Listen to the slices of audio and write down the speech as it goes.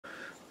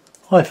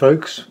Hi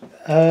folks,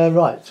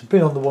 right, I've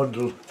been on the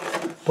Wandle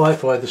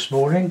Wi-Fi this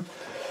morning.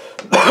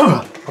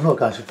 I'm not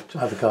going to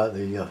have a go at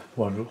the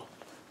Wandle.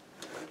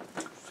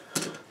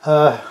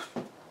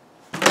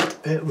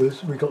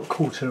 We got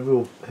caught in a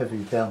real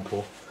heavy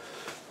downpour,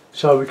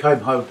 so we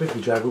came home a bit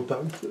bedraggled,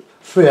 but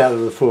 3 out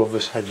of the 4 of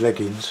us had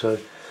leggings, so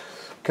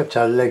kept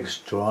our legs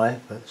dry,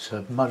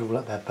 but mud all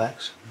up our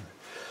backs.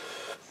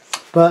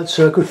 But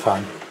good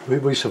fun,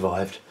 we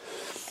survived.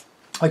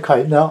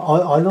 Okay, now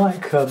I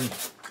like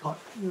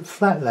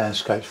flat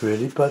landscapes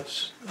really,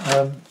 but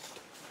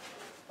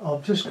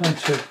I'm just going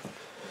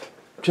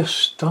to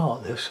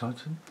start this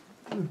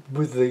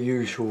with the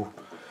usual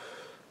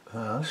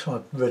let's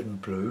try red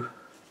and blue,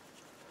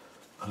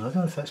 and I don't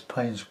know if that's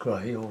Payne's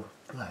grey or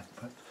black,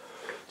 but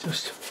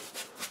just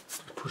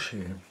push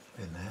it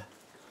in there.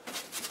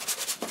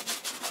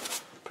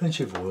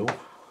 Plenty of oil,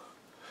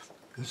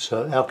 it's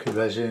alky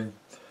resin,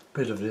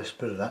 bit of this,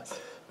 bit of that,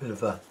 bit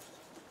of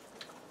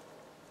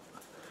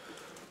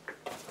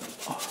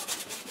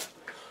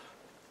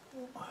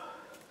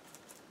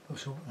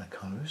what's all that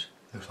colour is?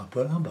 Looks like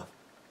burnt umber.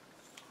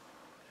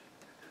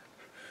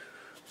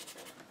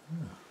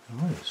 Oh,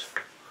 there it is.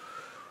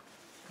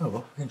 Oh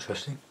well,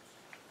 interesting.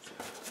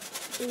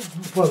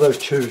 One of those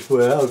tubes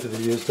where over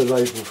the years the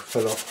label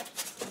fell off.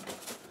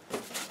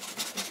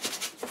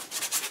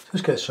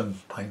 Let's get some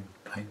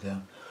paint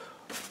down.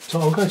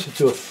 So I'm going to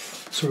do a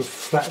sort of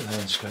flat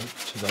landscape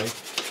today.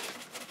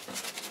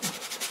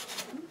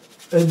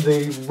 In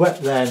the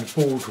wetland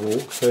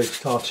boardwalk they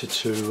started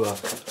to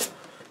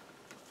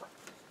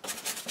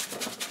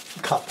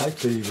cut back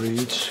the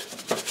reeds.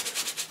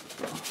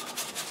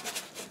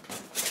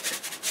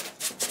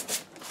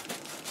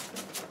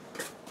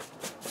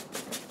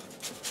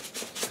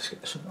 Let's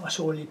get some nice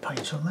oily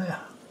paint on there.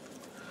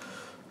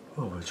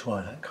 Oh, we'll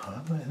try that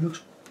colour. It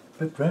looks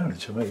a bit browny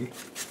to me.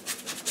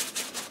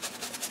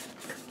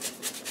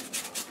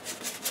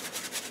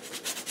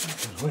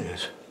 That's what it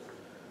is.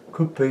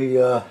 Could be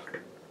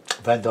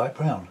Van Dyke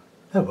brown.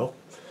 Oh well.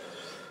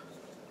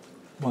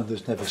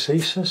 Wonders never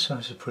ceases, so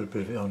just put a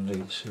bit of it on the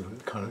see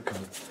what colour it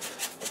comes.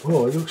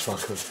 Oh, it looks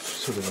like a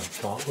sort of a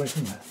dark red,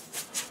 doesn't it?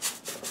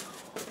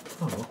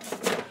 Oh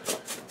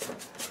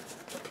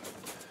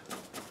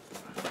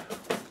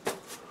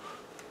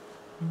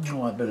well.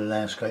 Alright, a bit of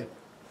landscape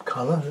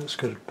colour. Let's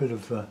get a bit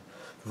of we'll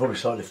probably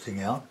start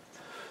lifting out.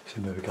 See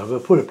where we go.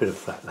 We'll put a bit of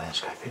flat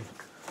landscape in.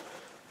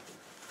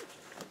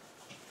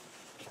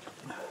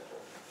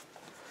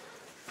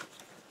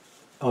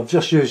 I'm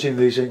just using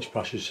these inch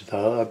brushes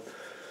today.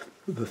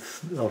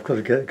 I've got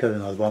to get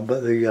another one,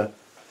 but the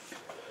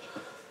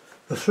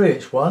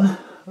 3-inch one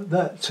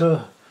that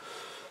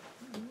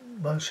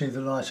won't see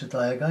the light of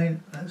day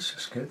again. Let's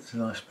just get a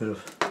nice bit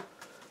of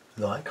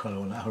light colour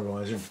on that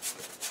horizon.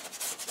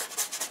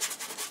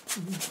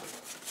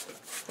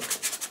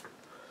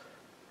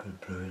 Bit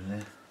of blue in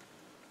there.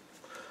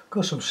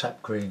 Got some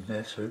sap green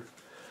there too.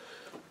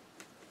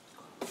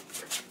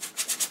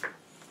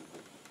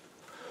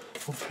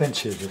 Oh,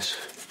 plenty of this.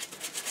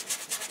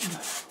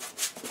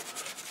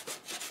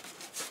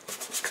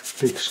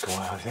 Big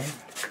sky, I think.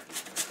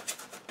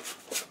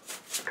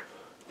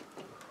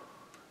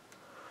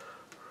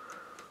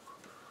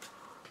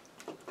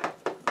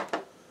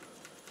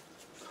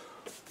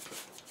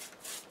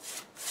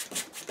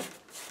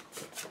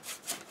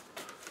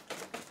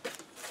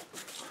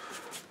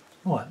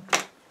 Right,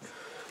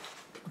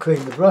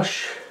 clean the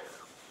brush.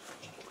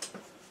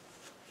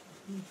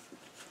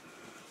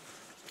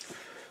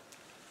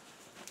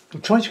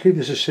 I'm trying to keep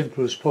this as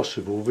simple as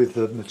possible with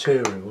the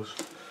materials.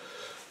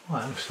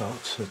 Right, I'll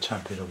start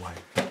tamping away.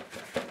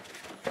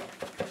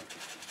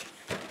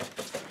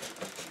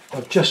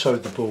 I've just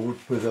sewed the board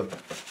with a, but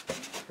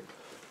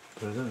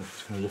I don't know if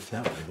it's going to lift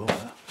out very well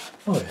now.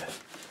 Oh yeah.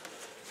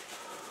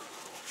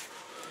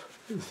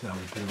 Lift out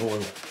with a bit of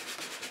oil.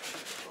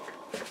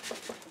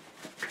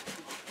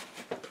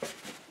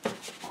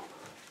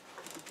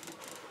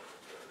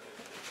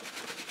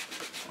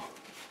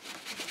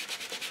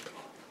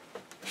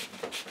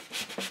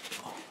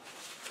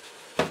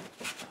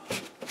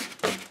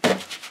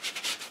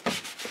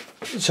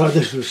 So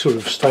this will sort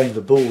of stain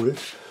the board.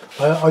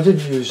 I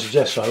didn't use the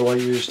gesso, I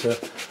used the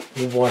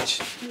white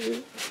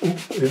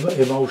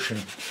emulsion.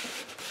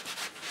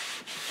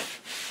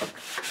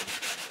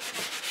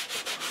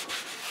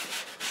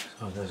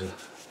 So there's a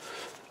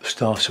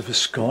start of a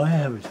sky.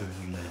 How are we doing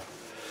on there?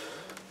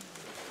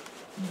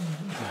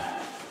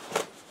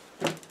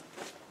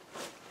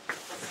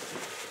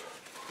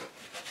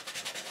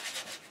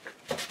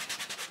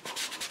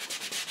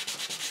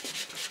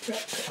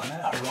 On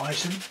that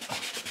horizon.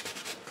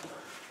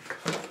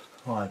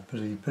 Right,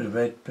 bit of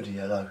red, bit of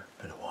yellow,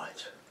 bit of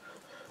white.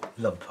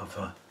 Lump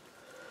of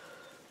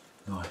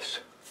nice.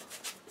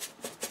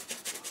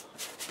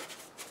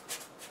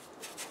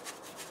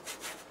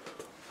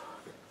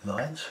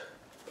 Light.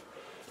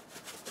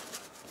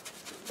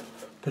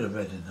 Bit of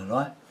red in the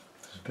light.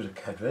 There's a bit of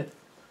cad red.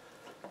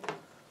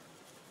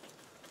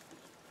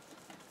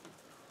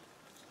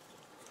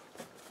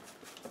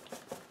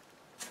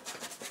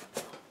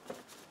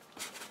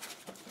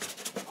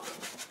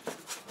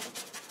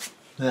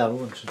 Now we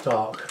want to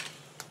dark.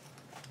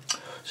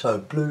 So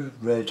blue,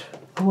 red.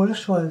 Oh well,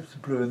 let's try the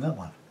blue in that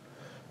one.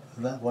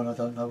 And that one I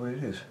don't know what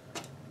it is.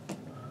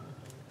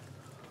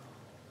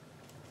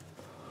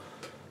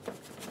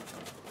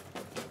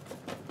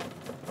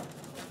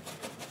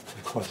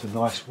 It's quite a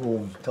nice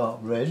warm dark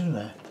red, isn't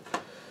it?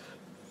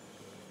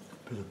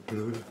 Bit of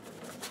blue.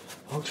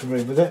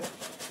 Ultramarine with it.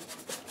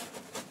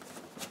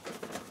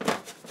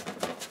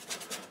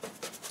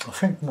 I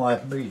think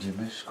my medium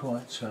is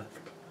quite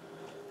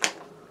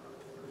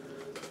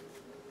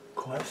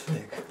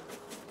thick.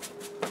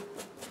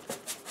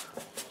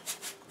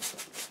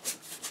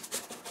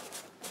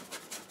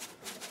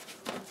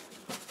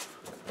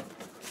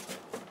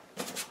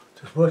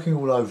 Just working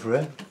all over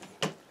it.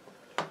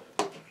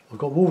 I've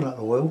got walnut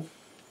oil,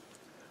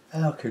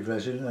 alkyd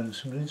resin and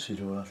some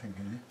linseed oil I think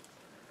in here.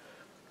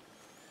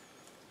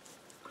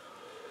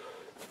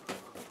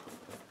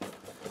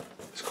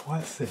 It's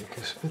quite thick,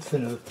 it's a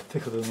bit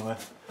thicker than I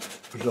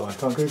would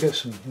like. I'm going to get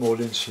some more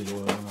linseed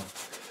oil when I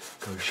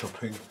go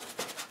shopping.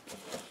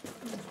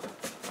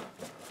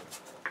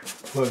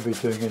 Won't be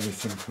doing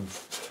anything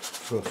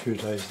for a few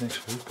days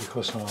next week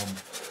because I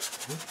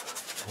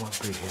won't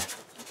be here.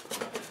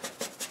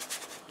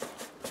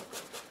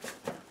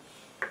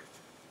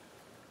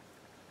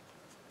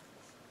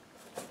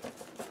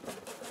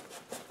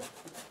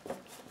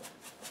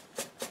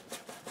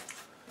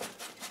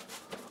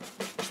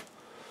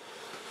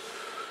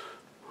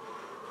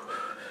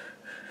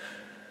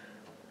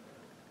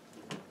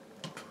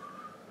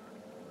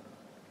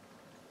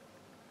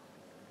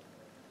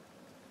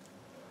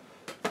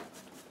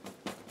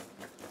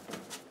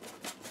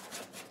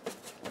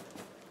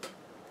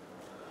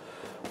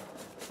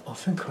 I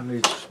think I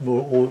need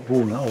more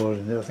walnut oil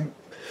in there. I think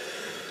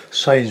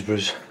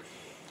Sainsbury's.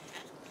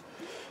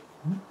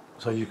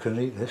 So you can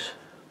eat this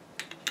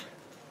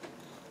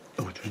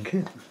or drink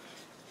it.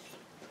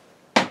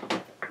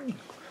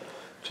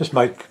 Just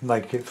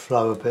make it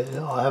flow a bit.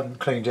 I haven't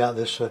cleaned out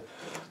this. Well,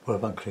 I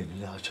haven't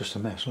cleaned it out. It's just a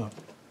mess. Look,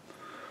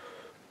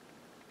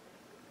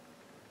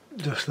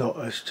 just not.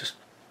 It's just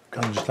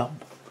gunged up.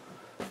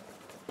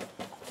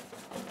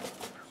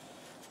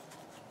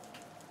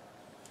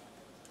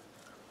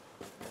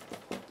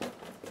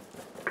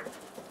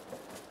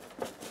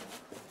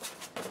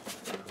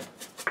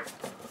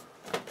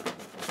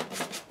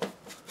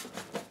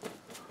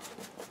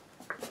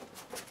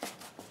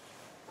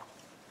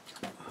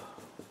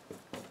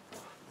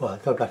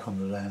 Right, go back on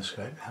the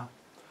landscape now.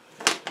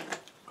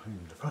 Clean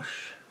the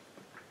brush.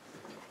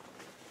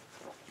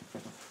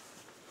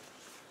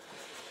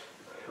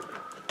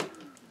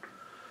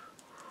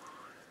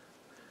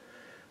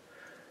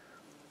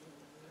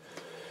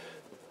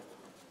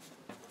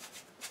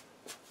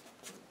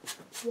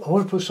 I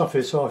want to put stuff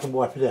in so I can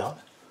wipe it out.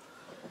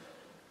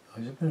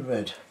 It's a bit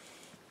red.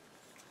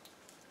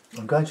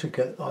 I'm going to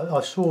get.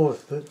 I saw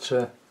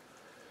that.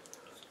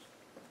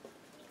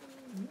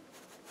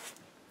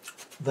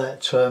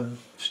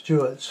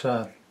 Stuart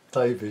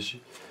Davies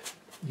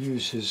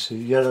uses the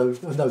yellow,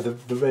 no,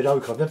 the red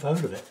ochre. I've never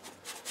heard of it.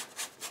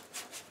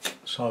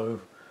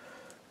 So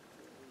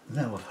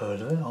now I've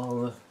heard of it,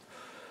 I'll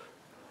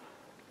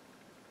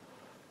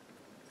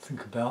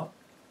think about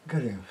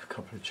getting a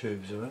couple of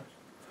tubes of it.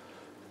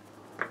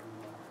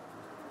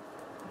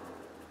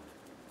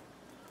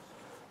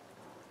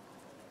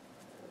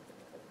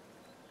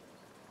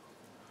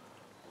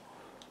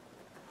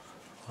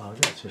 I'll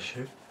get a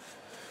tissue.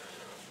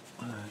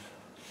 I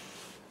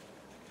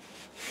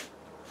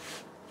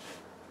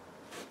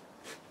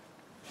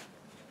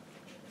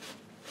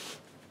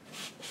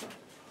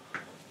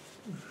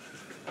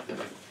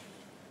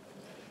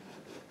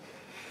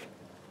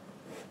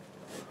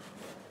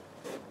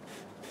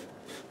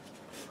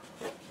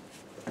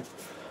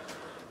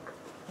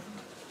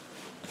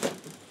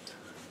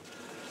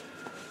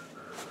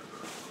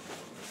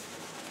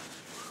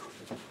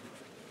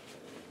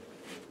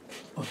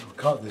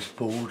cut this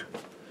board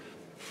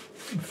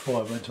before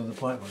I went on the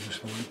bike run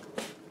this morning.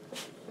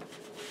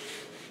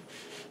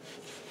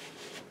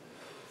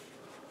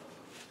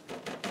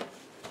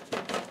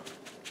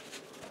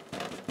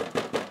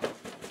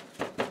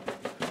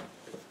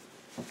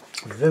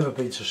 If you've ever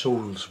been to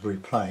Salisbury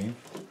Plain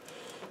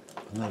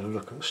and had a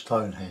look at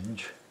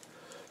Stonehenge,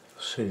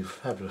 you'll see a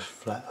fabulous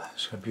flat.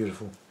 It's so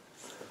beautiful.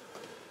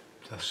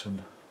 There's some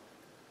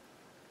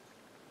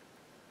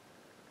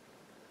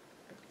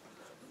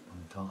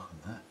darken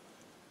that.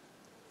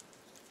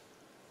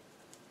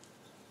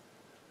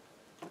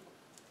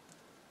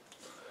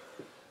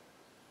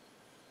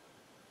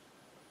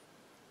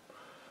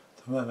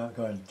 So without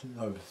going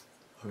over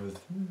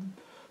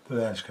the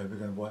landscape, we're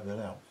going to wipe that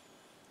out.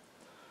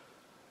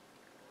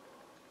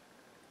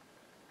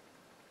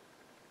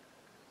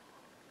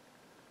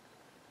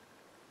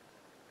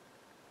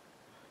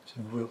 It's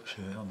in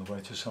Wiltshire on the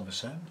way to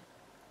Somerset.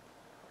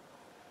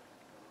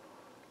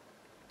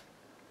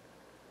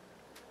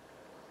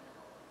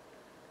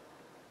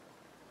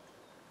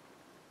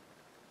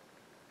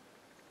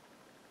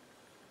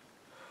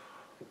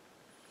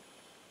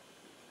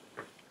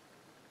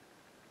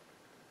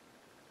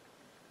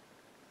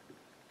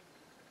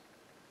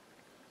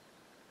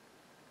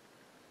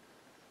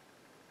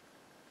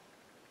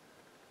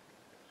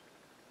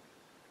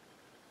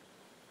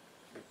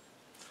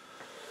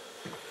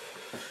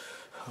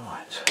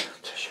 Right,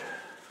 tissue.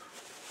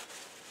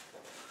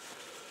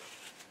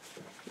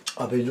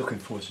 I've been looking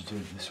forward to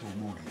doing this all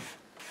morning.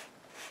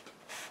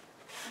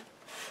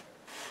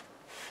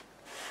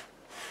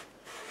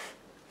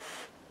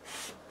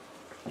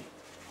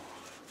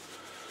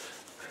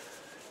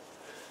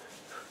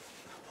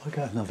 If I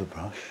get another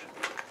brush,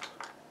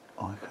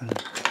 I can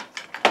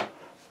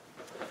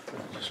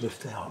just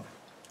lift it up.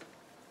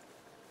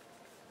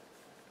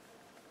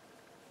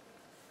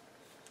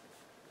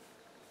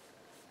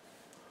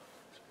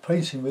 It's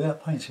painting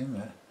without painting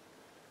there.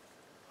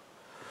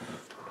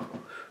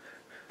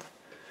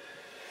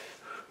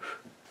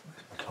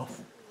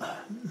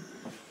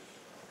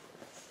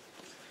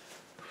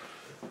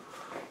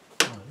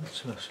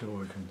 Let's see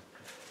what we can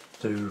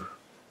do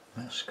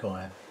that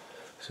sky,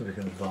 so we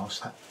can advance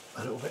that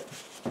a little bit.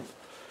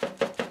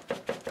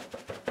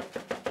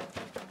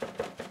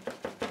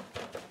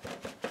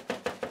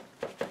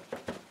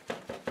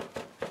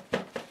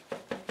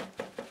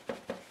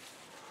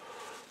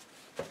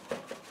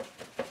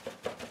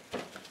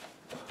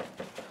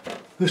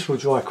 This will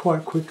dry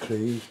quite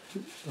quickly.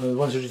 The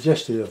ones that are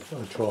suggested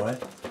are dry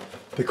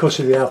because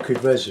of the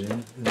alkyd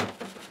resin in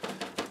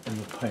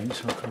the paint,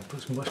 so I can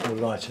put some much more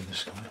light in the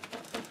sky.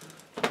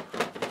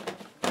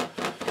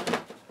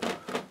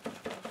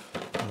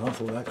 And I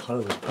thought that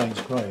colour was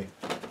Payne's grey.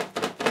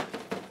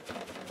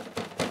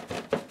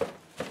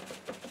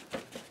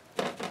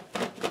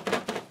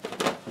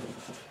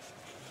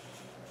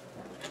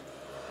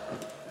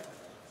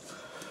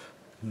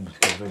 It's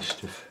getting very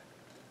stiff.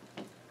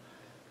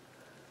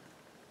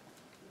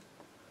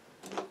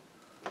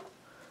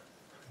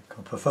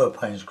 I prefer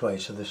Payne's grey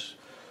to this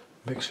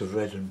mix of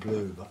red and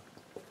blue, but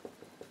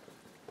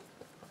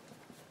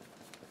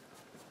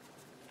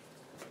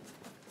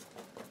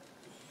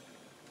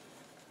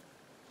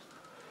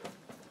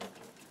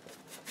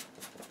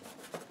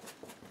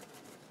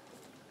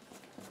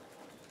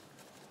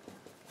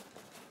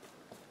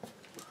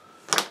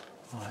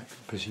right,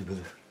 busy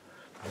with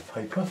the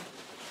paper.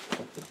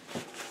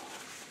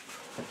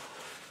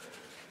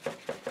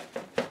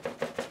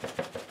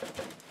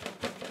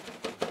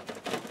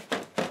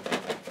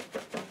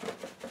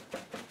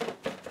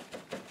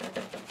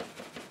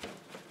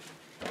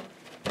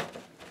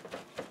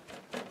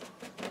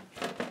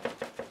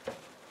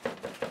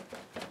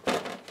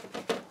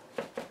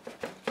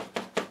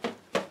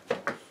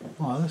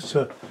 Right, let's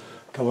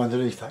go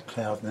underneath that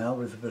cloud now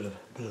with a bit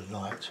of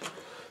light.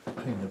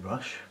 Clean the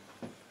brush.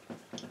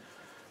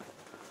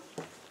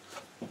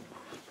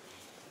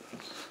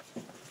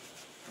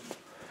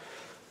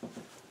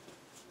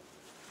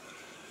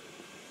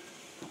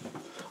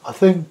 I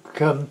think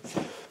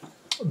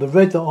the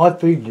red that I've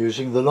been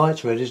using, the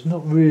light red, is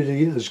not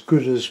really as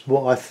good as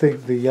what I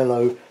think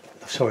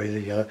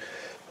the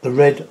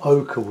red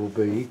ochre will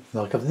be.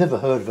 Like, I've never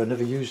heard of it, I've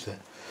never used it,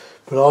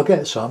 but I'll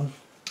get some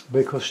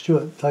because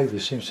Stuart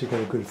Davis seems to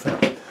get a good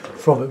effect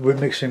from it. We're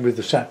mixing with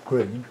the sap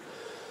green.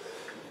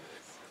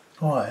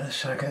 Alright,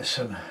 let's get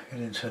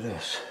into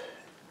this,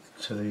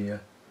 to the I'll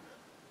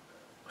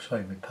show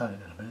you my palette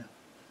in a minute.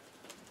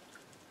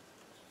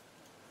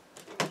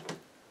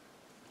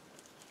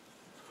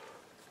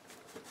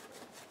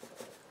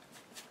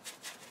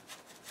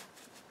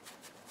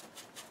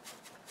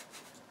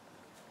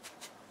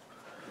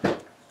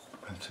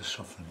 To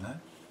soften that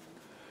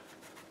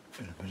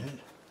in a minute.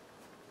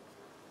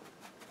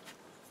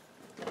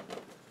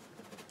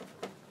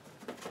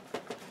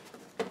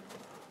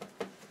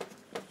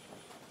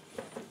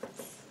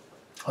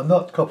 I'm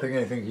not copying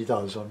anything he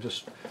does, I'm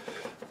just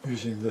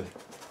using the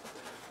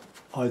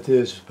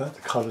ideas about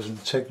the colours and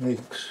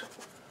techniques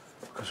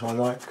because I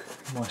like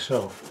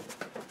myself.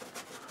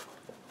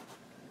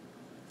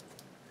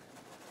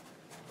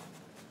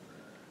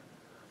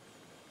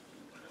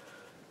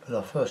 But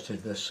I first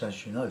did this,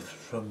 as you know,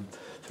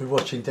 through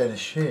watching Dennis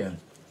Sheehan.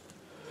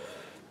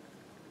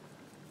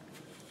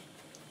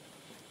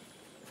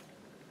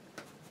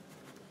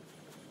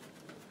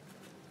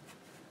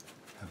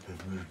 A bit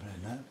of movement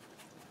in that.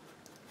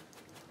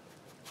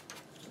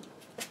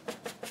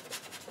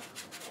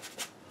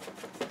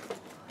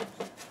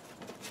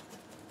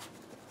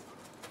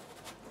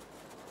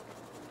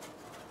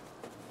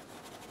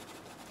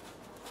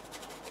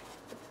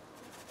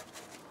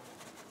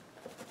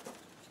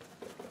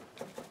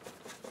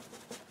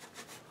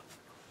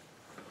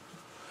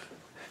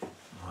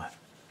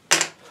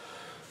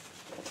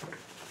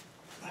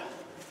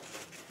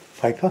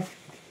 Paper.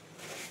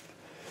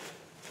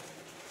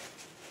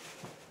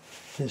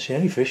 Didn't see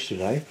any fish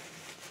today.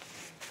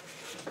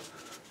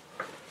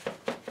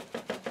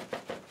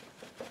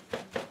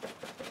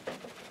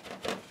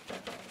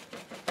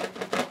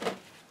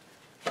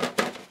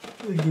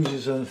 It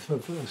uses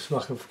it's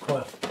like a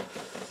quite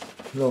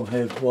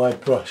long-haired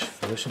wide brush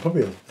for this, and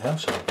probably a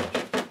household brush.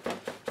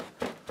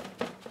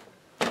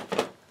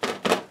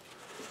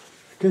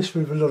 It gives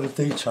me a lot of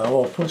detail,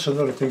 or puts a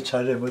lot of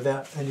detail in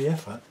without any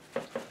effort.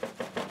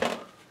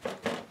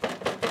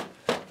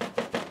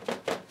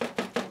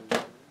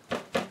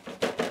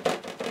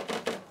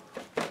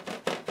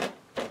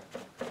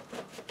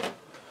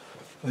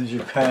 As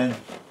you can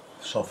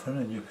soften,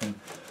 and you can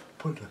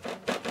put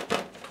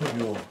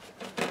your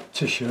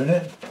tissue in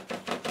it.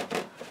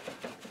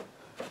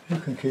 You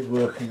can keep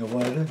working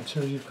away at it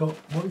until you've got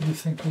what you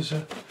think is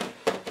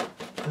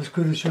as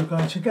good as you're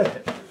going to get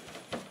it.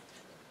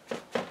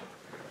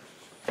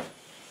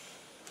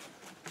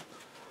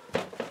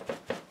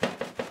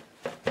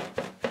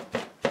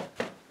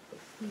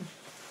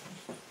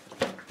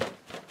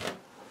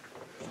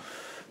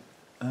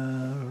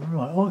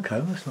 Right, okay,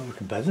 that's not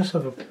looking bad. Let's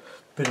have a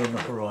bit on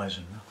the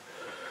horizon now.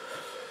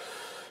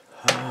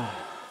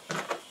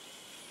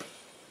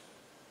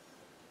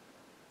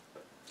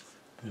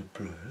 Bit of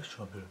blue, let's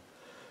try a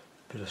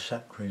bit of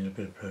sap green, a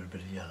bit of blue, a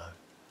bit of yellow.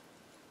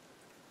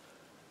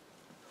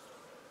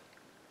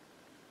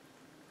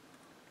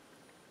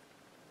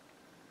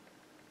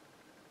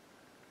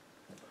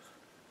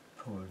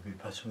 Probably be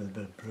better with a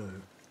bit of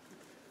blue.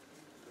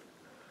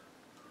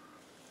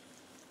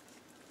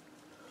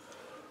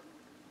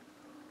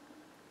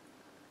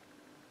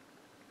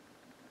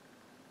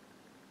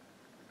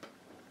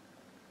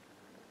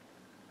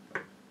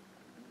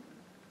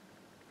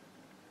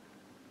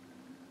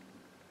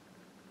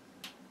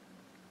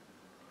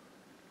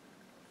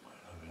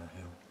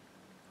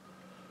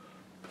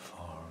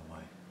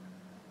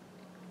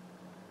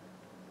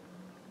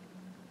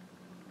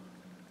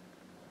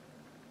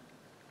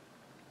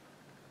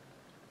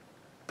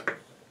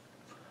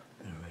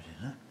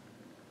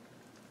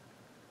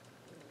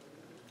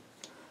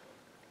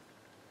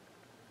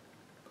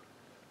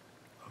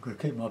 I'm going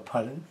to keep my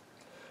palette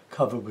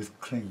covered with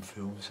cling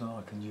film so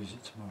I can use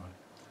it tomorrow,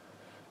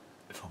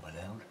 if I'm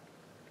allowed.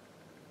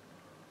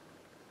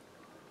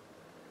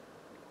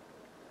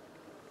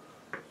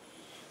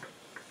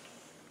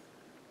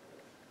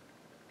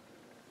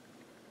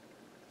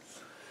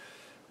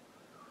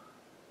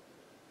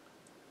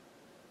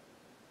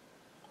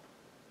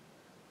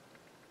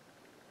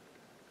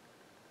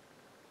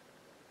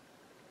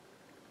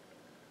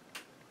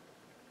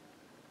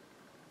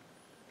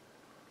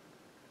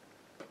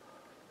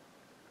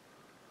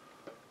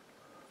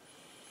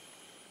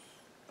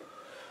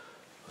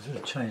 I'm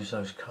going to change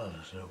those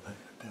colours a little bit,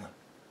 a bit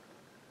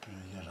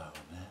of yellow on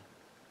there.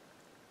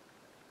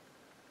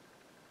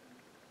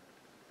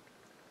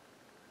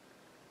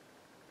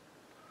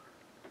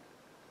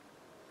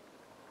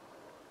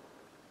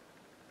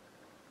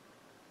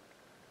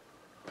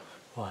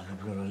 Right, then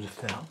we're going to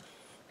lift out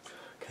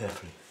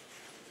carefully.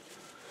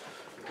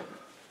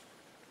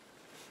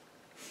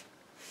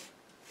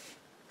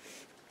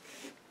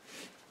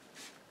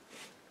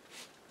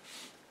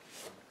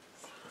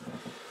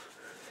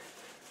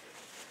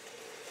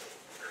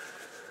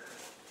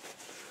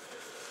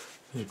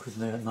 Use a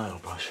good nail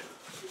brush.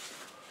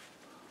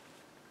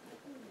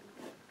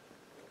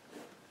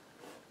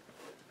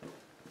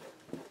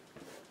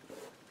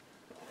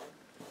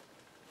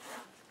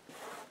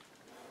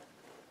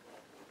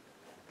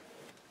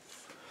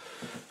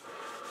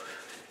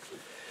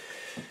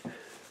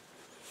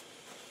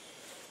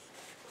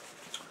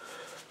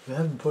 We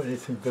haven't put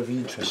anything very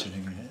interesting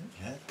in it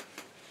yet.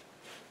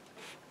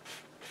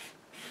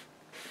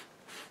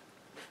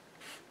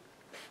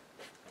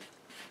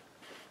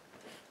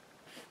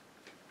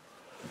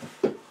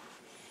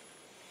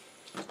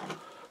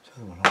 So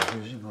the one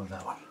I'm using, or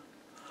that one?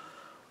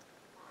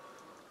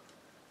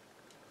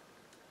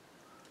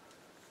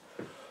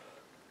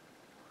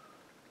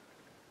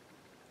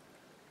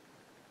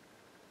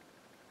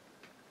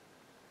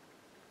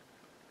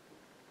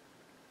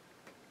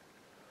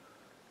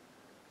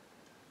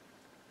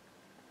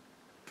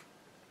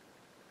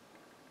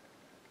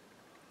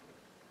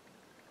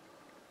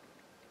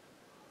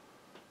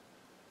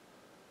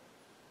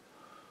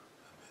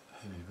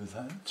 Heavy with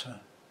that,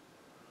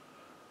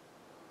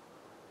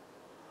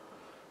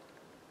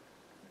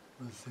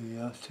 with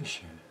the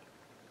tissue.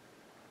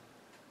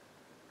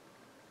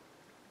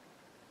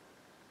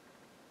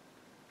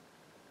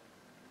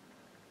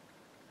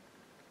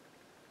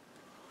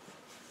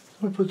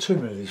 I put too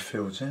many of these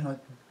fields in.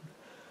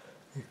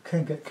 You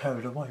can get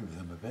carried away with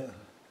them a bit.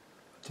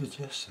 I did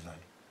yesterday.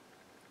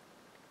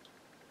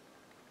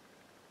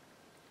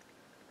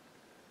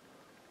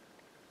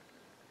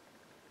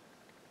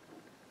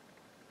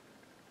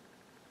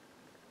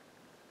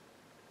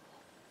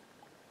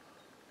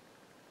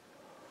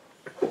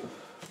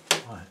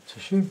 Right,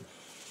 tissue.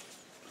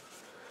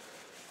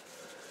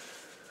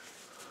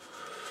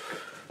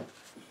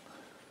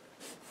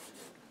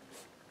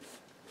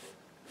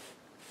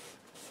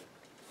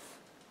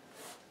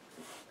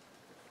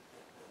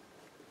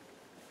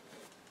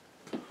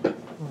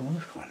 Oh,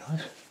 that's quite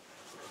nice.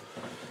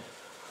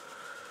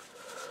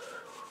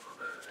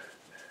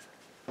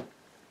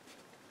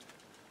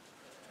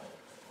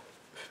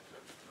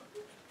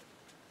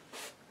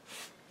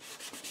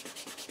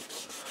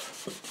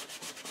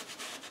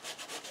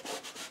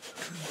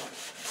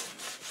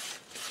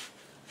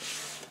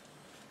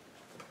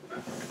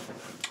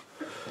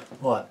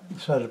 Right,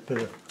 so add a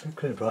bit of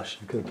clear brush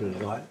and get a bit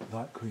of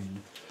light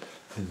green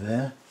in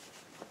there.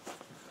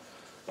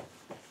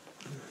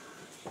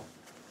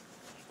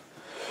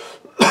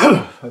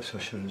 Perhaps I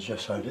should have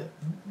just added it.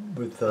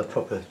 with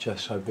proper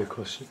gesso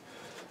because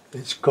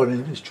it's gone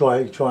in, it's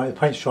dry, the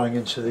paint's drying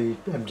into the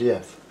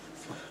MDF.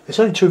 It's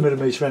only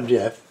 2mm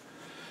MDF.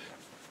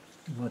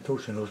 My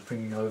daughter-in-law's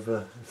bringing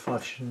over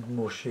 5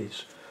 more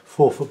sheets,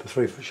 4 foot by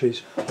 3 foot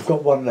sheets. I've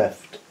got one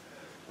left.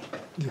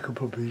 You can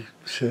probably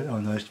see it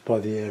on those by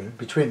the area,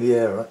 between the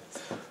area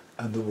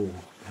and the wall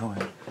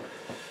behind.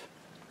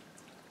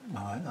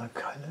 Right,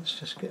 okay, let's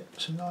just get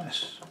some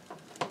nice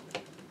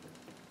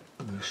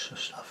loose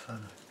stuff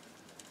on.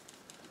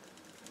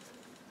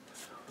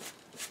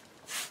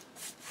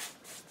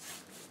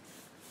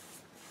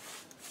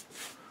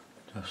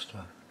 Just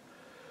get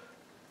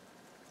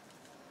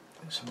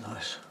some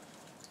nice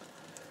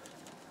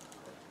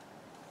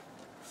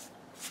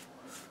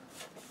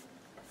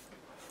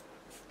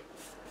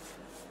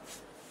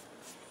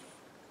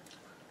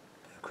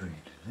bit of green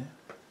in there.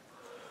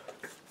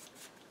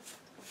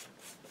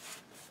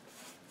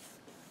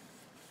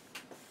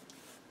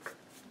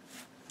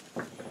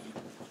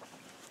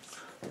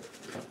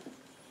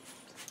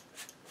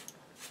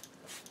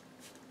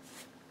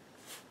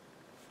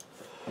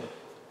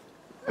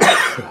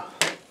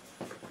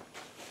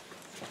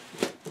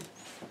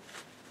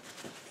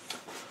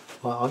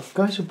 Right, I'm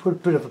going to put a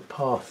bit of a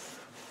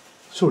path,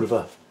 sort of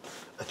a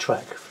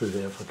track through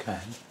there if I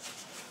can.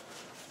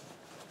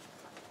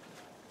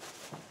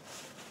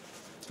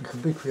 You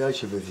can be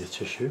creative with your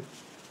tissue.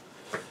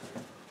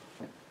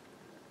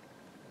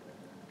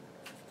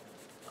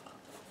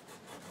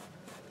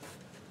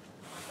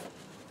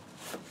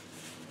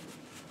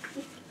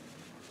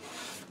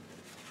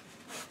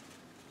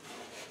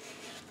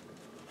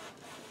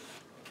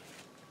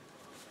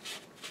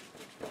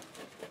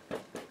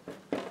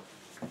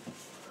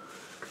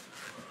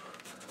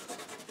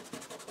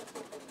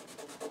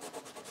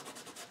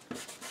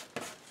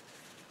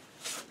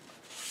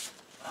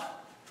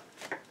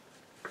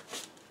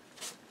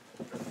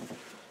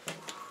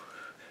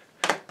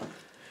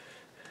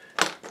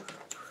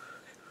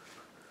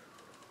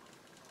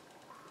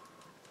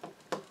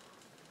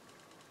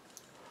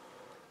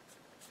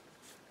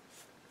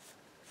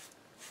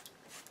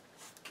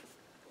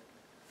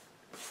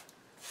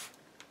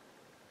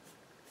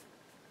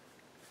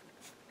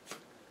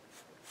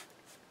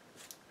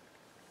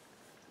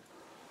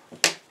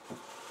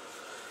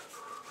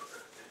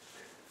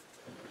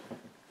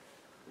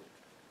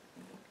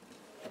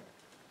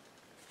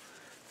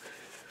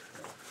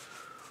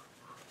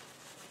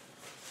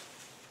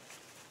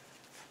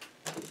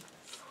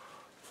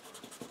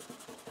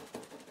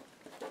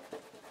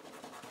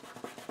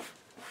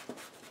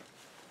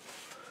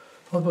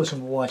 I've got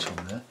some white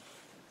on there.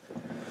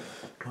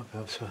 Might be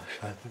able to show it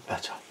a bit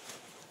better.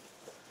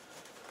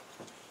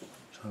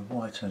 So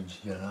white and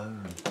yellow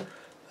and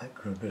that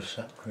green, a bit of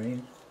sap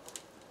green.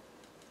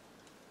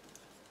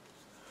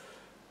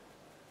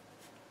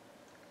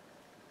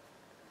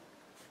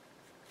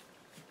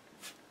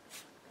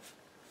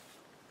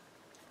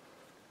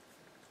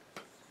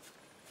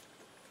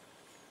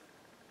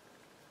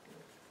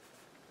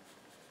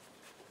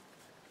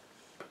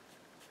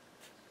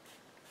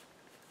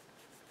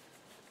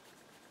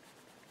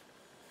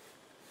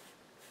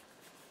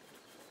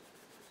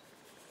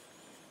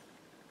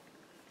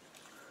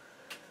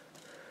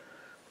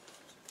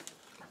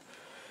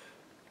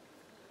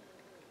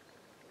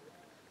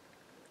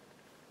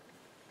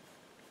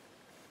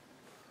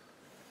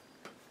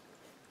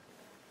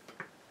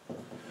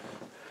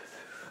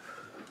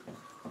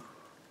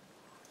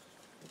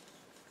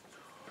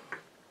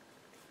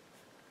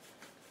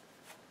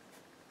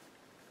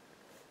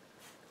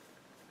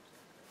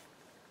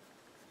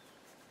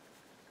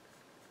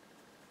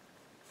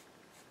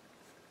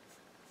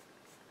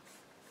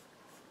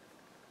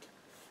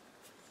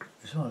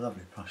 These are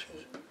lovely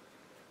brushes.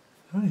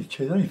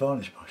 They're only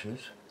varnish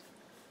brushes.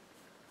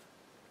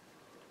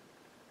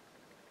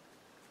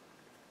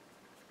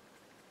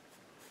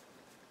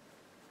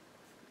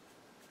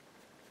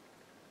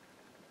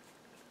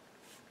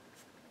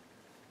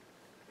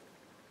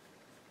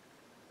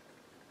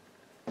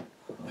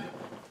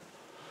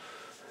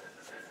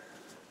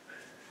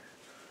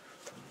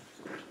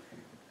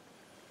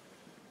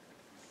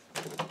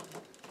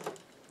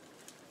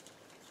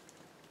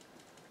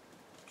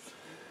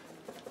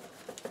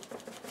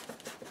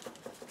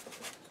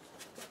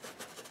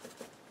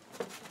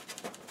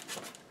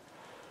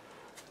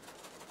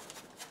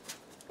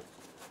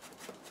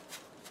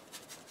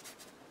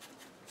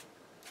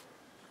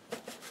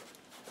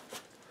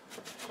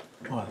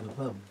 Right,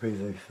 that would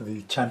be for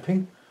the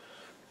tamping.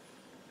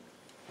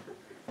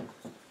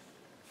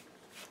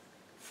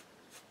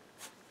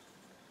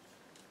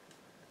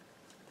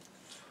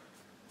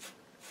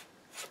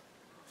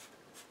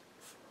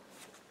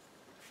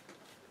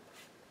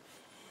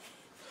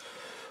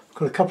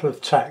 Got a couple of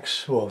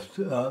tacks, well,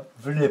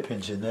 veneer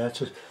pins in there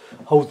to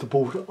hold the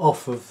board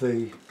off of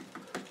the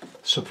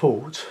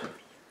support.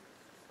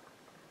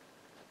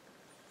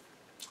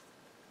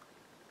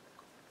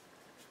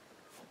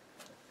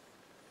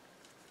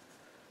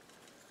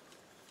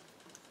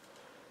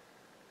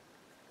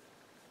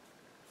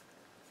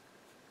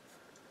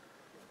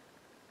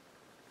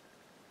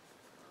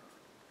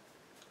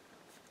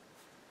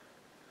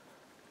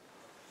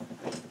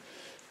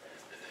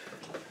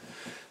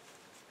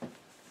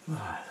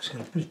 Right, it's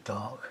getting a bit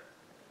dark.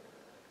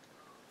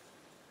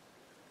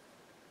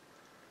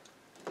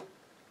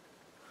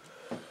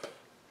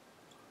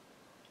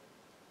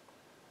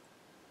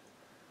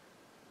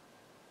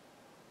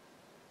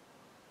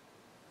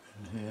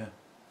 In here.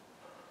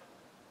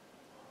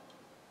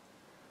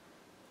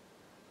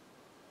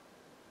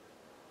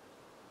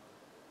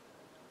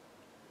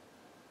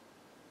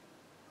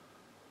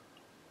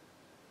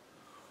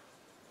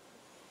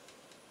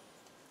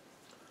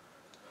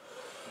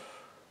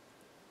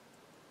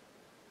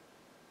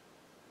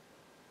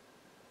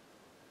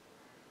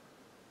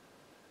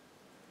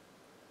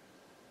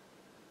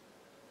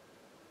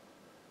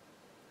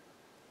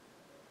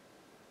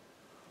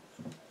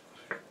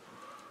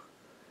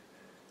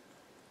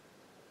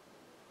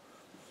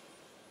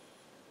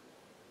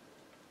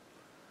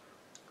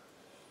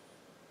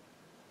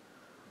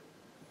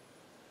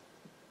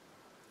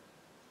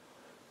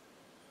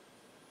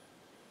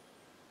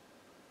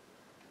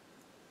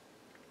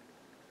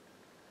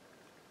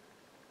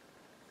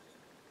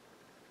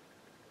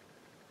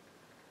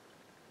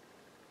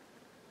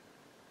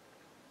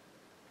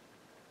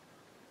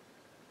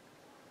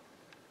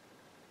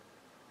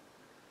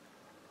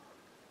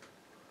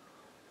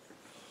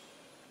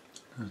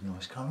 That's a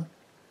nice colour.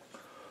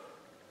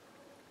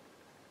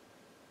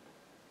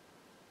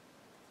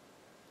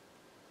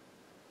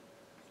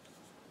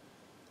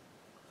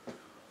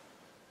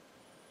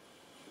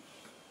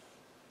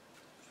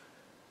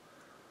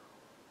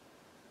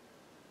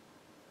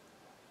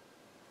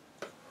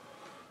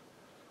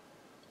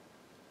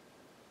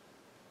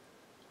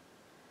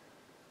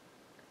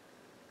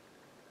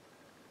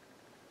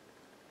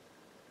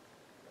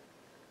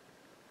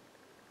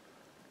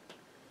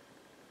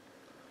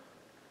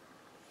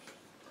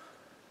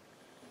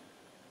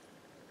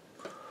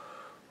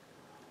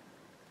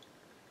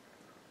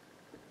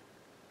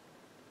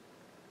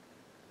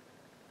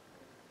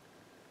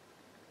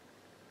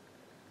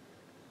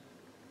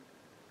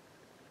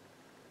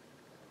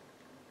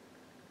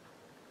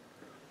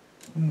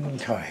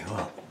 Okay,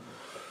 well,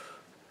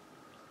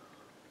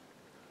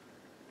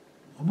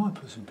 I might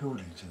put some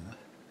buildings in there,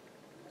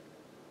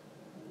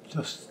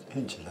 just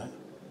hinted at.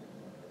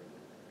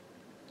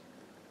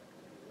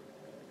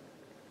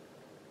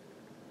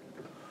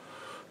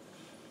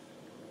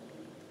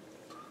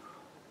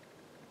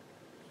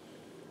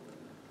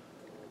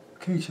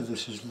 Key to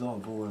this is a lot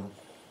of oil,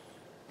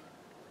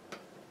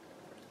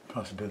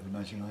 plus a bit of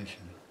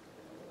imagination.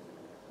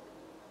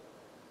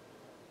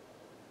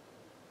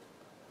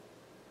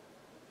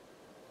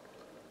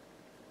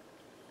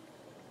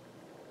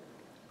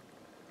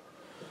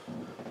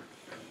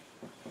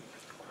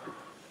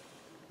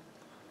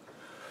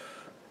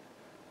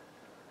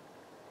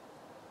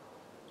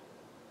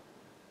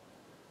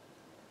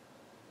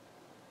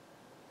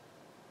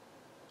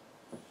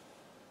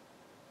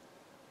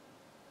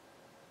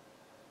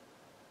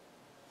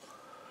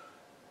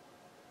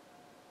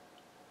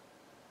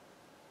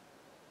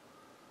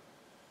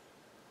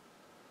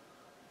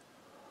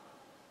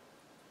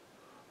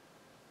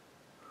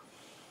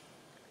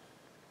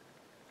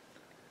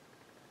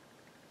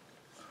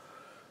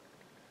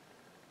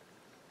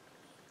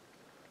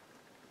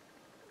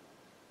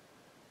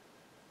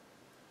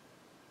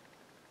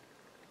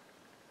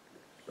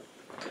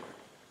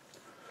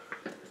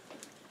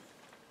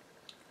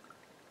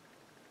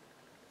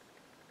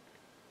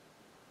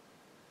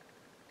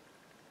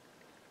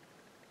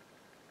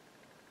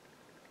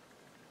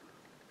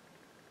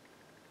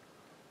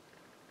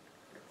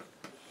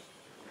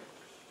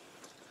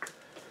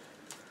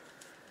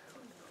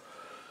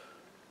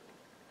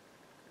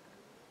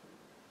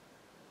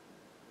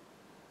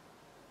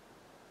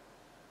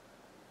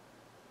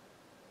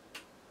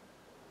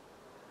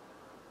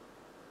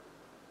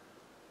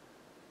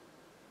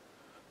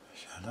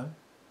 Shadow.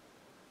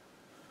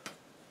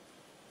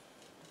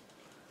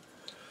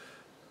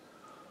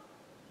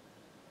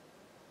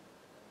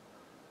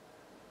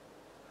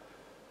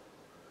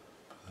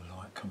 The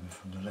light coming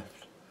from the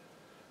left.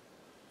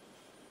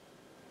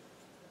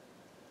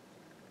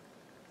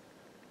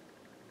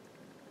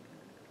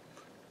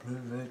 Blue,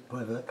 red,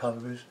 whatever that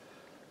colour is,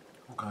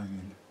 all going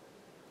in.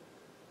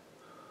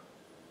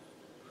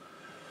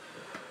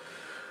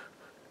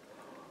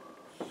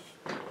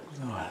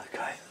 Right,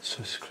 okay, let's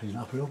just clean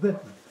up a little bit.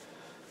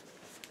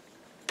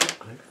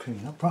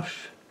 Clean up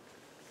brush.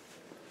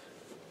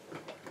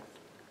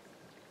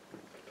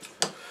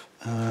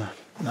 No,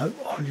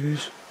 I'll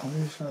use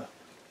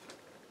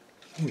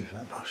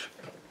that brush.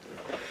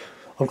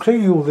 I'm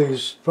cleaning all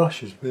these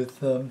brushes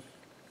with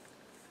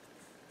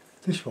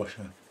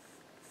dishwasher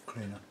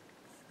cleaner,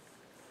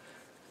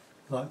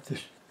 like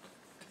this,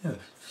 yeah,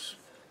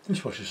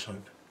 dishwasher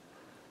soap.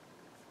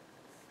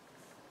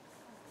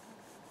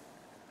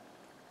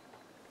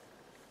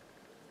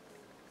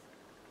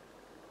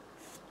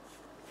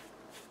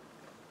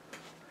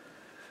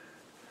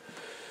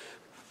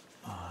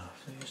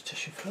 Use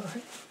tissue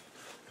cutting.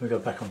 We go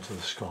back onto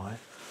the sky,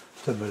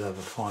 then we'll have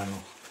a final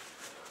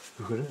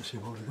look at it and see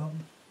what we've got.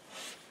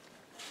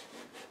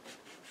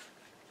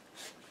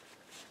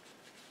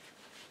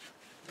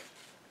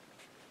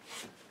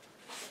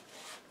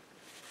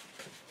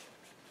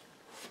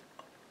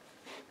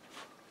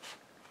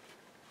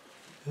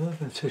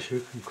 Urban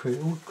tissue can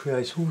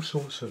create all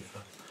sorts of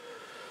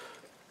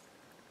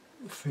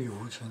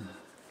fields and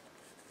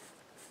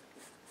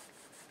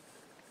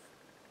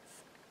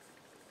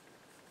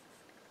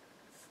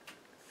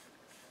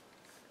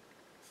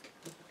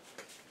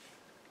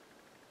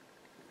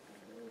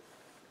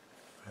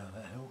around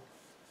that hill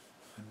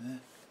from there.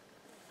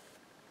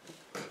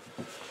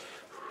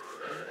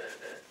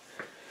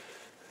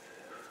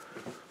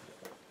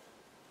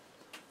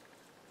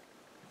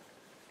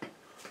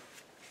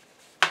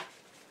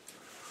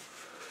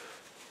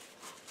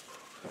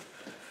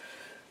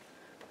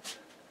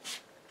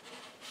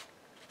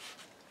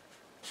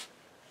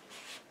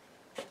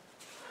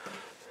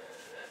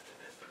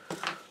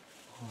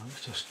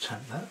 Let's just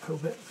tap that a little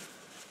bit.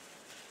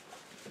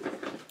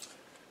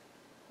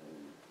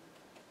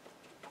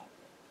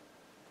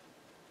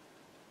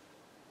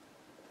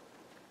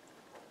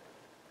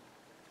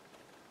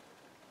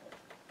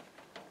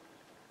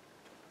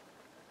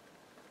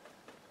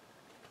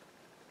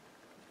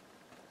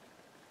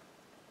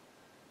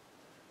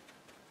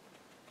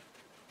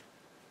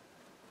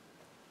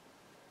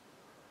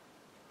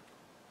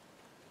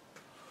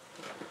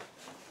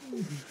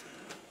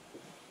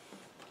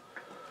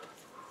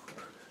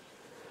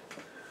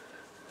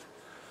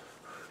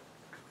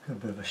 A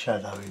bit of a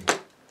shadowy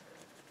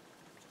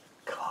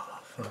colour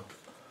for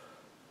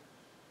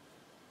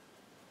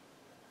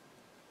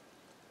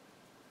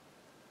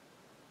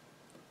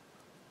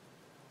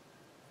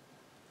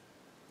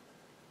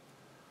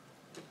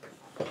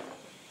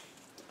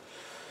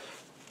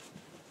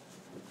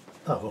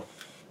oh well,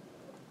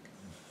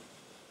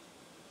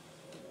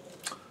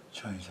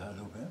 change that a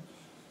little bit.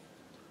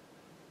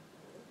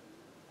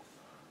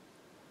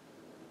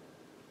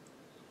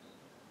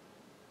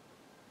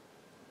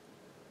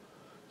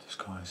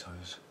 Disguise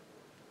those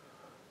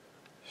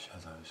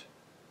shadows.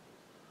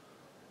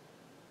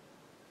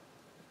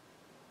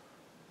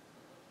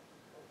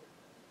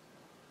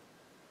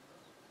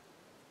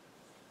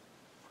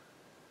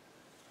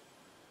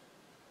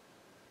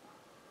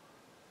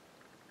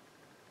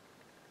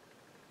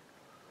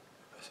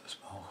 There's a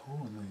sparkle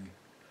on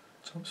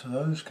the tops of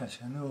those,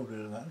 catching a little bit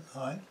of that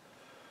light.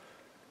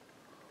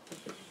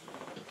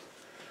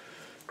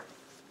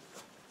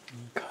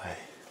 Okay.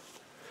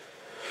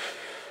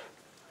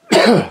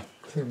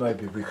 I think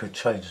maybe we could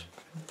change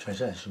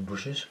that in some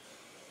bushes.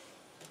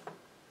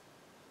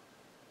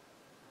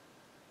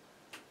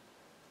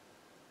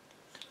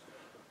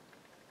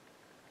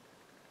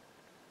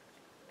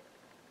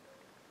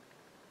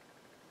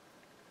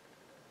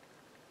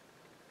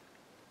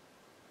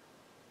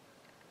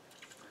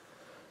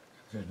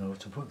 Didn't know what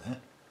to put there.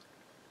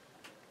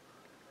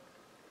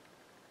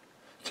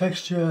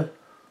 Texture,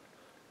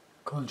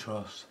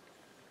 contrast,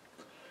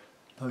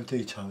 no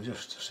detail,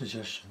 just a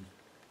suggestion.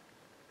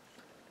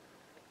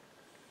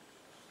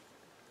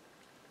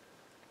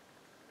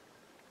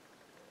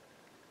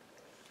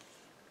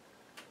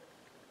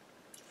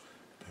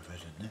 Bit of red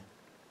in there.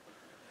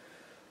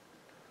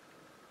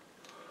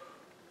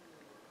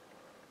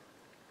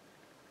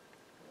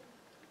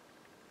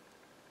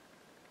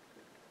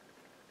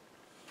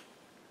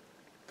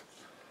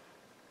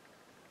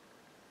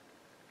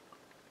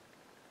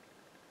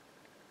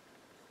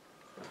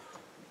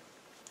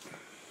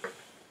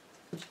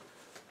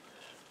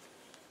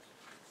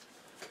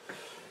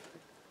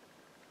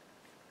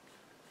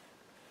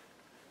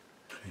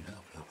 Clean it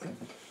up a little bit.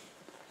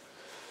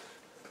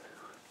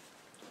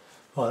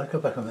 Right, let's go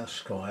back on that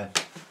sky.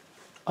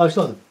 Oh, it's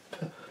not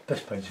the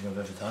best painting I've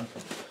ever done,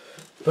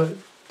 but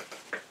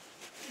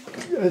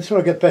until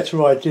I get a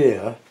better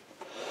idea.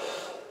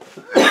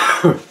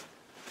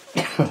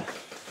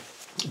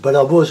 But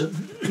I was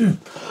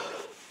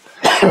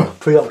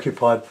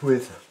preoccupied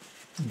with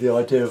the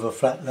idea of a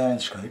flat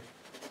landscape.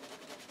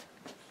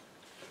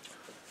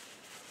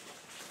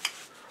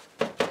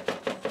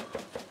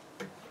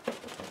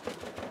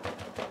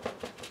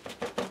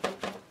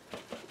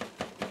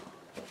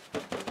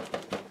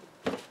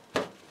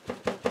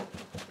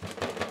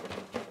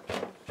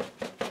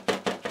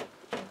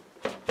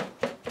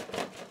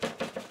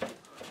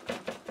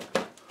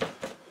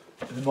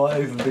 It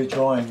might even be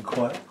drying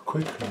quite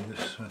quickly,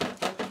 this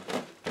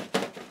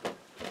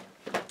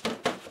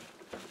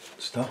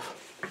stuff.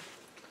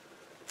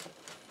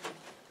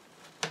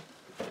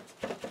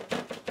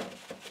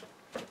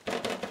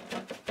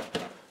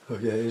 Oh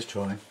yeah, it is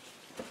drying.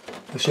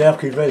 It's the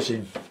alky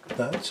resin,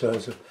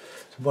 it's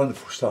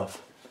wonderful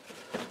stuff.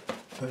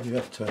 But you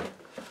have to,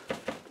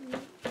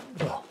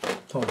 well,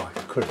 not like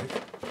acrylic.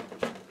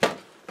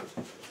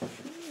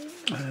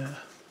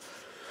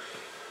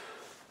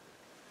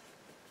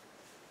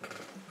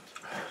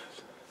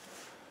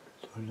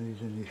 Do I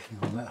need anything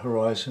on that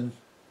horizon?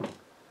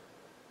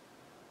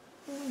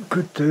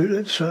 Could do,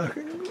 let's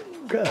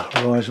get a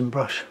horizon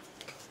brush.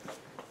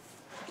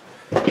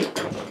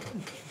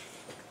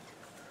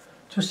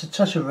 Just a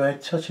touch of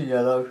red, touch of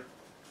yellow,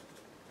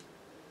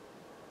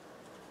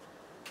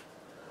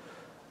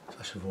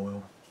 touch of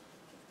oil.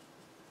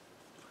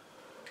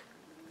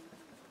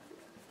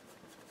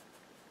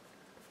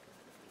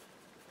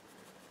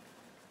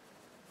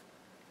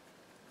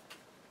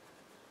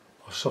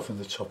 soften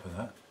the top of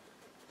that.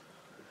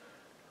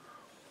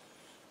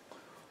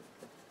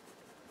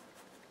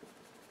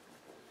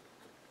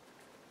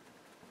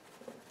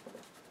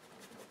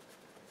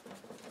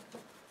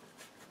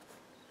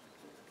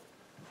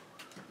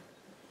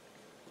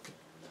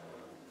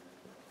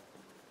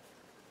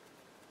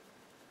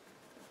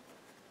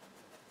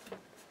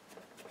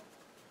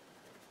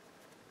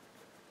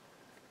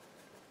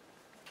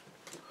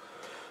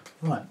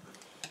 Right,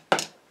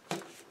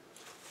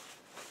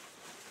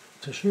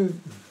 to shoot,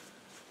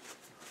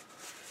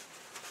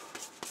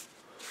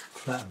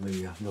 flatten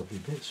the knobby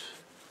bits.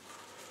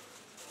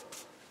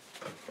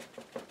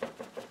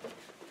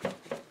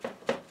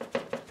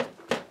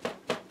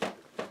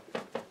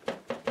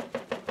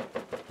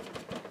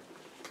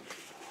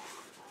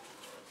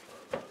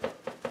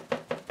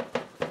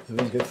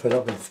 If you get fed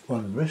up with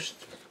one wrist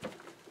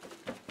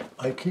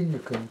aching, you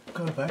can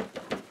go back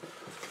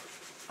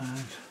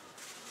and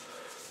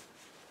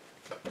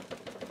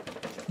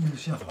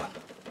use the other one.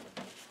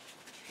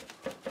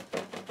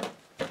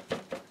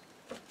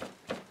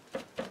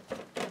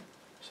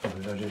 So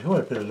there's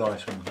always a bit of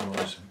light on the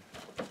horizon.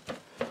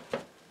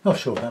 Not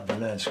sure about the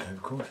landscape,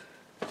 of course.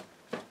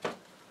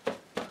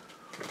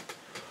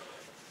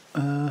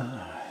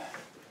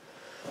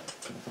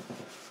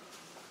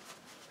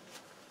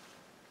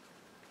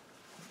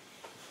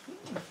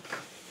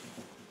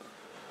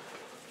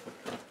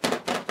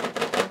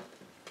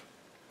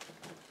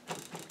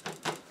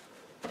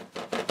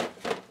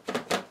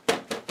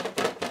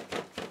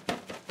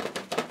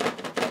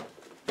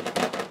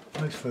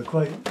 Makes for a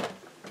great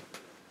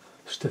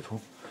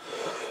stipple.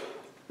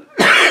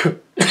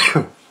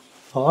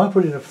 Oh, I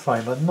put it in a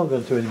frame. I'm not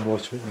going to do any more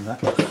to it than that.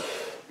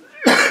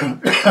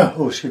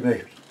 Oh, excuse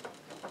me.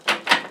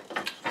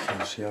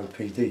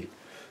 COPD.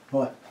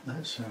 Right,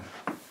 let's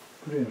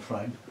put it in a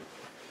frame.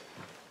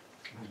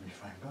 Where's my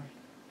frame going?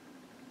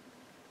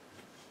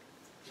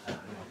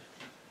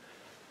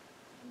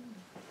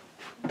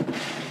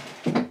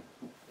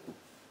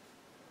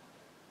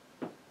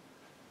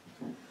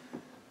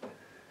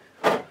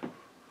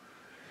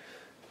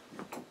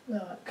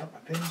 A couple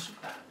of pins,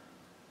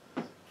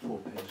 4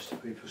 pins to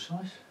be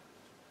precise.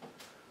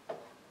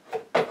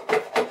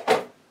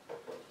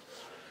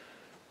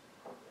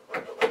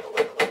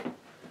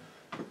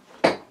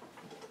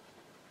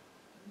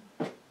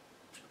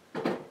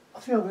 I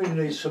think I really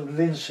need some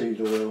linseed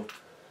oil.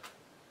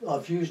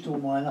 I've used all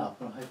mine up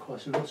and I had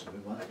quite a lot of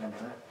it one day.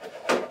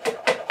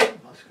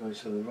 Must go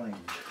to the range.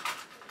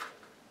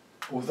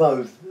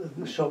 Although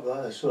the shop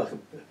that's like a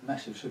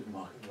massive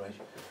supermarket range,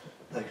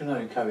 they can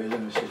only carry a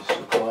limited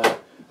supply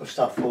of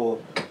stuff for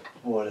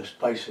more or less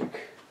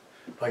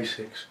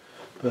basics,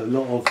 but a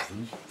lot of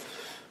them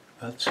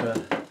at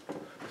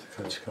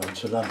let's go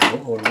into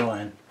London or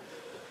Ryan.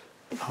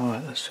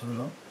 Alright, that's a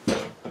lot.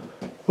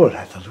 Well,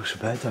 that doesn't look so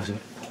bad, does it?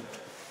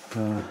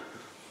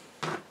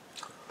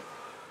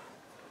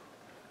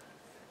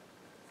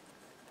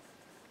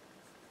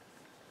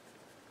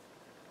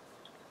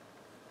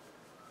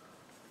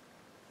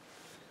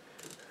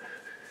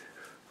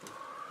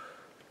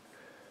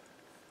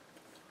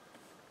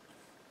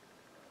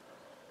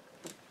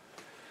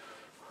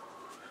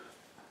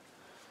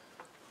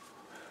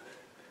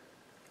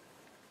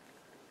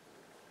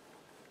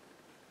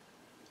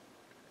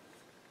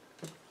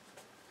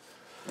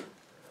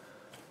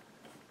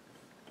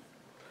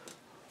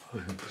 I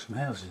was going to put some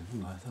houses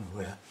in, I don't know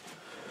where.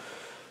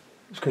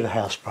 Let's get a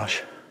house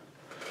brush.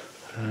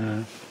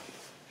 I've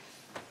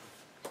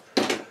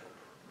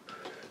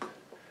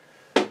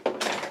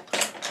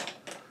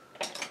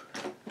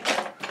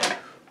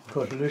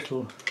got a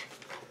little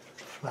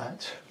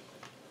flat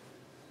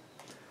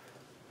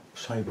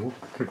sable,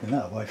 keeping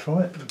that away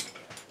from it.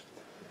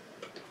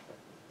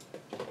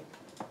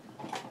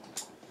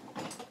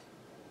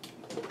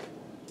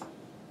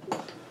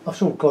 I've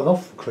sort of gone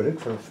off acrylic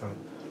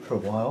for a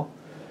while,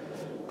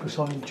 because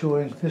I'm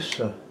enjoying this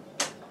way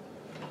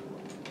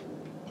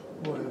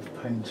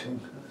of painting.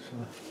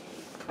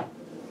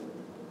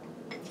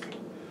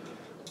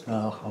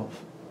 No, I can't.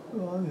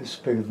 Oh, it's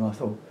bigger than I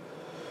thought.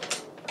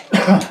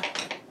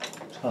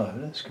 So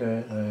let's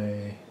get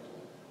a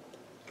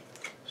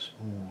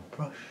small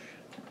brush.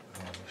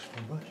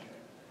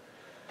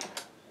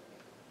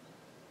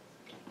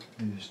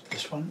 Use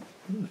this one,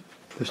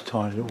 this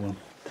tiny little one.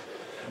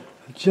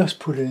 And just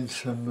put in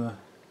some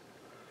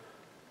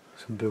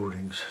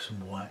buildings,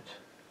 some white.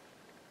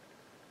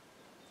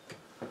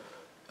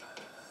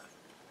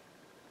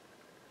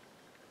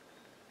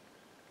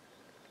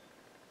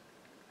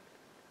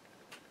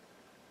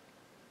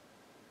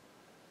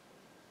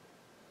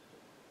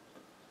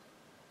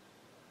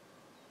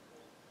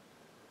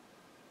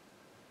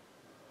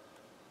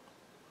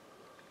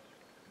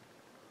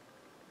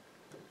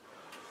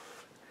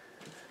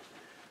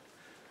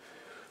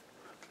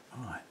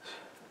 Right,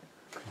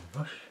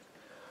 brush,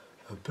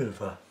 a bit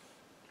of a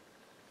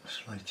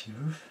slatey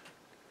roof.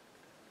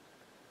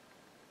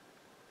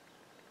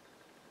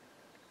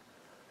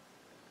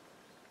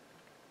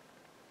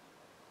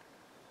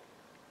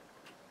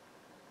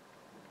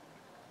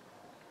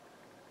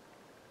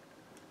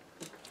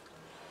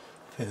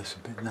 Yeah, that's a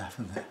bit naff,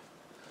 isn't it?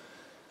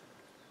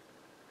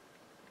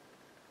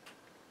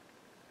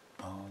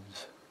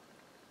 Barns.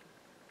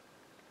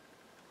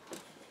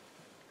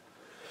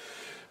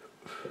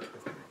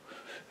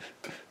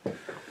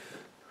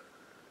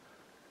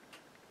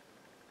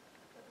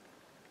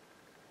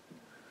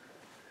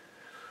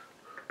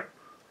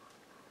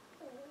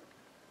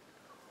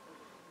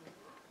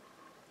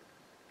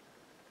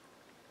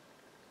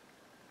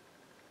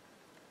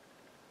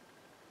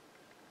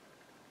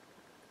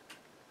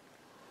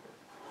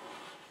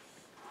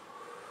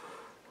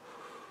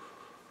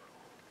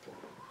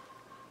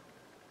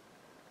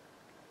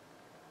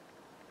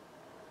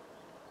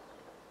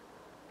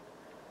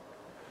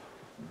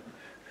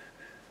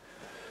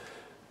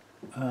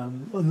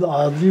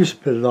 I've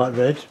used a bit of light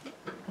red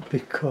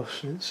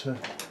because it's the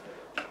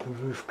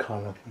roof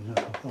colour.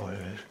 Oh, it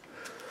is.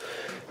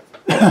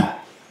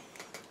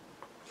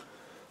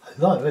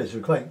 Light red is a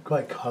great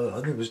colour. I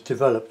think it was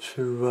developed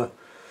to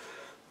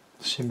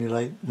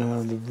simulate the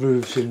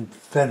roofs in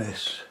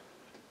Venice,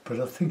 but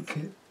I think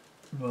it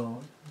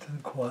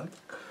didn't quite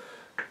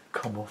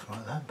come off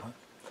like that. But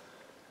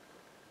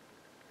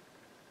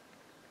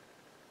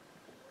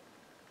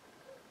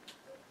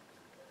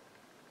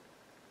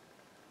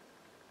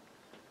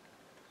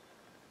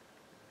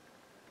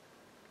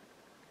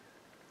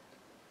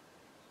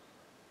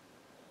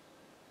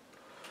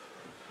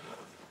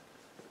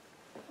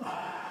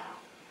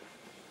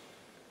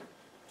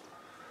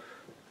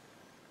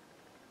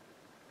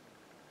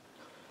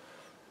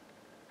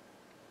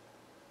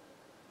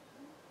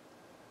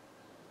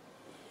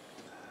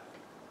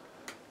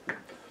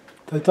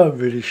they don't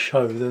really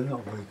show, they're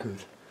not very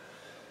good.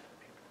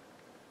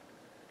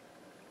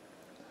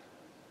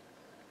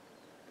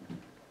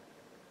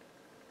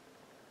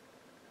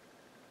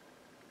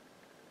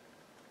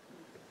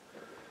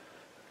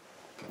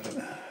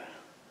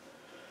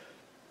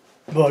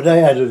 Well,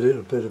 they add a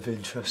little bit of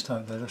interest,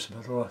 don't they? That's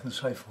about all I can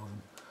say for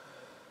them.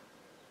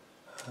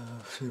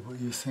 See what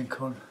you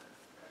think on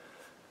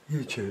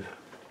YouTube.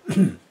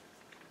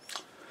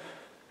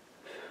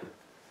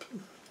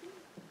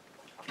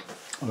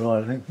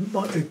 Alright, I think we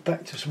might be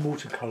back to some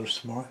watercolours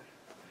tomorrow.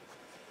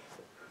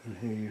 I can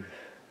hear you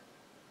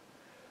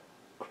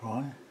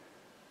cry.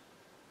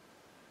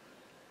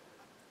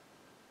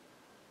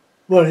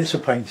 Well, it's a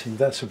painting,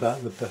 that's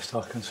about the best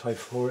I can say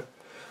for it.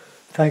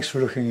 Thanks for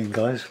looking in,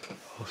 guys.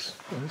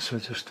 So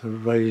just to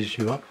raise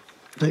you up,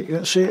 you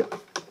can see it.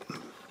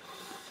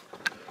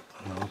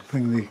 And I'll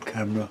bring the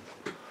camera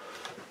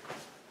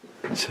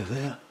to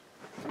there.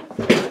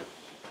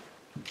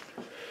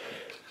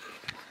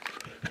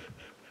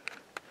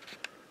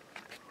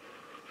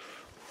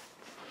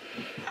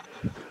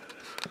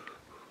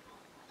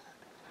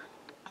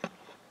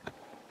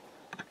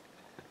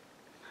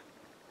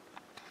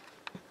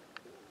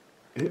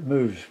 It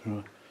moves,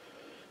 right?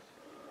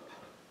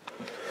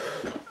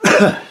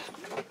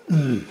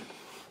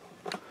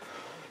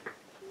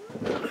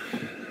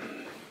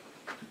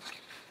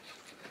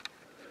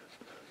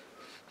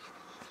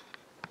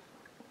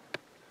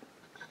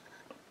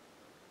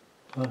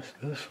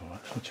 That's all right,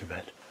 it's not too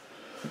bad.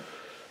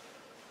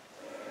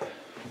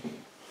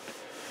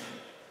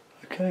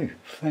 Okay,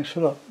 thanks a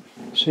lot.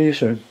 See you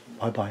soon.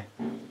 Bye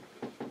bye.